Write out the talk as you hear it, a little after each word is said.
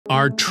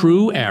Are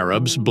true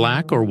Arabs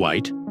black or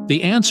white?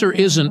 The answer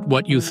isn't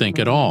what you think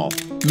at all.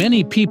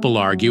 Many people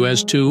argue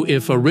as to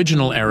if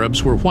original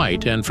Arabs were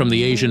white and from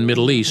the Asian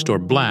Middle East, or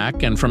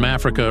black and from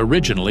Africa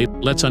originally.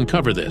 Let's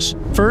uncover this.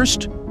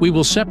 First, we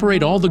will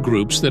separate all the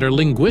groups that are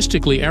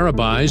linguistically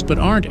Arabized but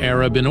aren't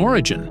Arab in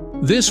origin.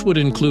 This would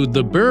include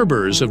the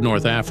Berbers of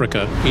North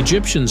Africa,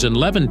 Egyptians and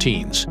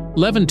Levantines.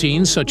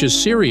 Levantines such as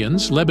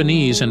Syrians,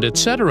 Lebanese, and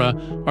etc.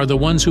 are the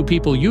ones who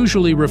people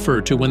usually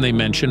refer to when they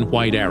mention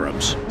white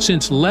Arabs.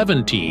 Since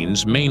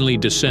Levantines mainly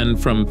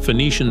descend from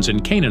Phoenicians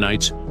and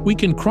Canaanites, we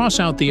can cross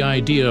out the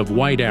idea of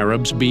white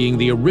Arabs being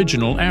the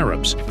original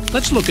Arabs.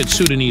 Let's look at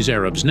Sudanese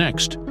Arabs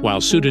next.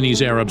 While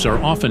Sudanese Arabs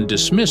are often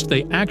dismissed,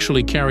 they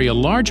actually carry a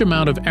large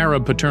amount of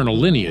Arab paternal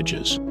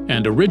lineages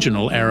and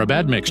original Arab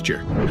admixture.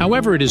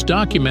 However, it is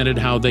documented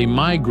how they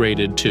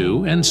migrated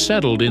to and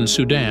settled in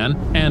Sudan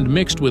and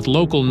mixed with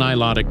local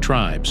Nilotic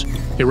tribes.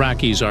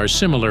 Iraqis are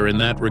similar in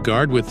that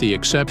regard, with the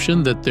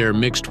exception that they're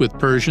mixed with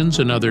Persians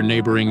and other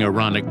neighboring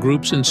Iranic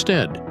groups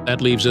instead.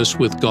 That leaves us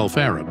with Gulf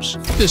Arabs.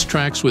 This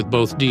tracks with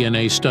both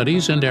DNA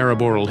studies and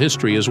Arab oral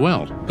history as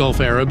well.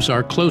 Gulf Arabs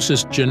are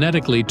closest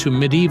genetically to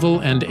medieval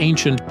and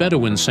ancient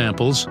Bedouin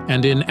samples,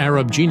 and in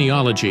Arab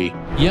genealogy,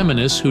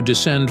 Yemenis who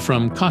descend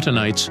from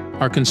Cottonites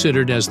are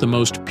considered as the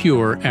most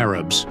pure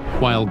Arabs.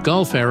 While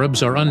Gulf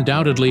Arabs are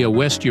undoubtedly a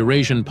West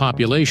Eurasian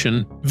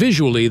population,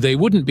 visually they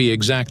wouldn't be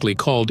exactly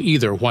called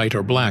either white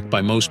or black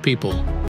by most people.